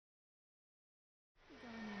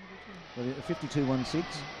52.16.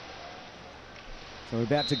 So we're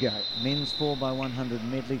about to go. Men's 4x100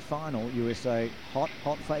 medley final. USA hot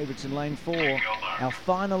favourites in lane 4. Our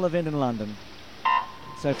final event in London.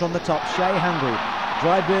 So from the top, Shea Hungary,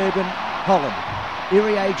 Drybergen, Holland,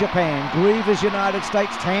 Irie, Japan, Grievous, United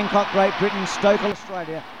States, Hancock, Great Britain, Stokel,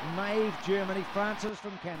 Australia, Maeve, Germany, Francis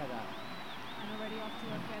from Canada. And already off to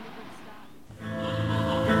a fairly good start.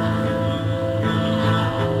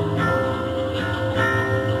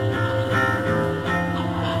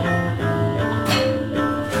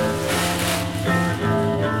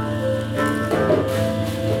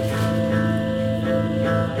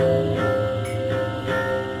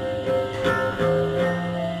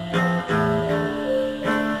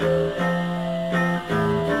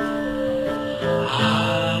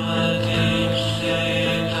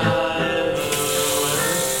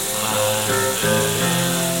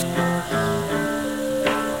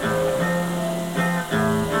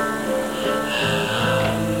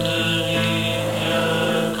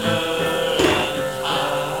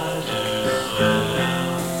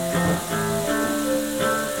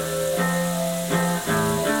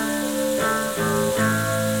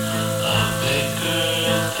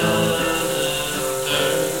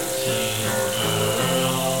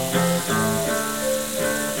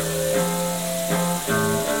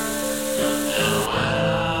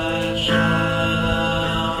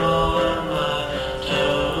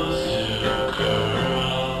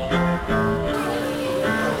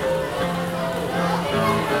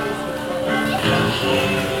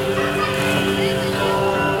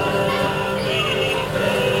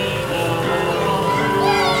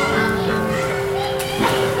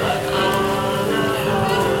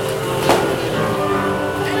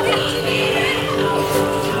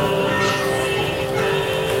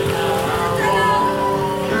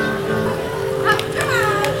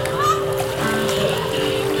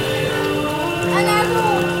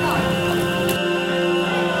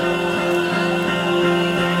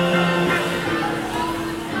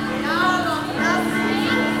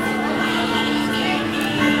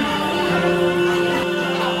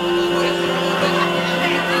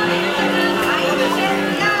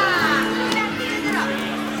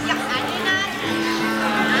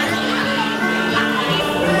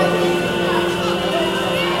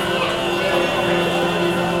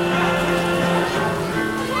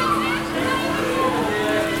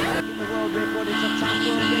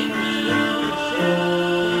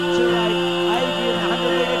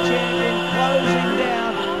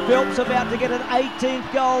 Phelps about to get an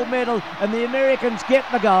 18th gold medal, and the Americans get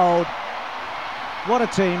the gold. What a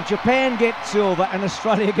team. Japan get silver and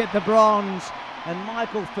Australia get the bronze. And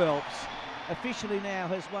Michael Phelps officially now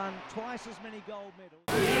has won twice as many gold medals.